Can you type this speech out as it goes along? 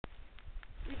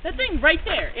That thing right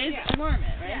there is a marmot,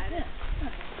 right? Yeah, it is.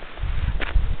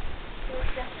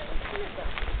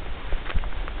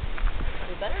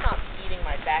 They better not be eating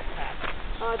my backpack.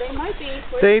 They might be.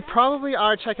 They probably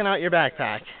are checking out your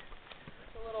backpack.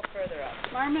 It's a little further up.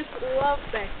 Marmots love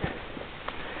backpacks.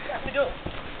 Yeah, we don't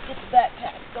get the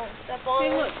backpack. Don't step on Hey,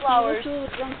 the look, flowers. he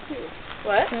looks a little drunk too.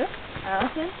 What?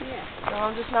 Allison? Yeah. No,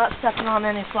 I'm just not stepping on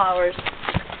any flowers.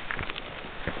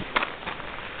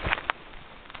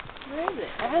 Where is it?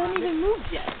 I haven't even moved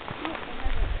yet.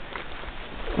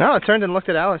 No, it turned and looked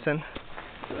at Allison.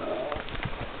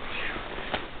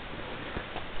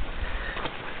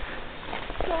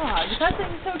 God, that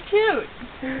thing's so cute.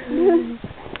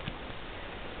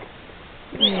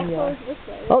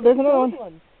 Oh, there's another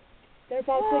one. They're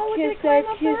about to kiss. They're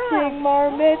kissing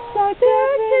marmots. Oh,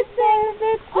 they're kissing.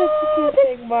 They're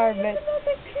kissing marmots.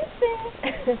 They're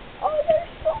kissing. Oh, they're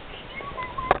so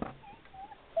cute.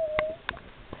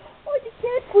 Oh, you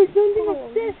can't put something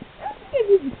like this. You can't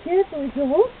be careful. It's a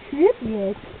whole trip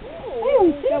yet. I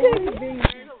don't think I'm going to be.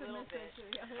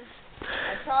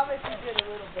 I promise you did a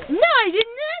little bit. No, I did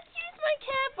not use my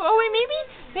cap. Oh, wait,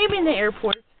 maybe in the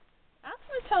airport.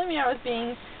 Allison was telling me I was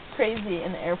being crazy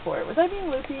in the airport. Was I being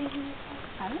loopy?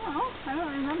 I don't know. I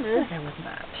don't remember. I was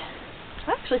not.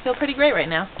 I actually feel pretty great right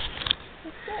now.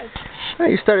 That's good. Well,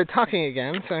 you started talking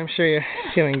again, so I'm sure you're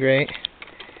feeling great.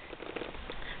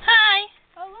 Hi.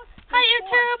 Oh, look. Hi,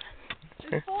 YouTube.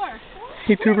 There's 4.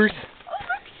 YouTubers.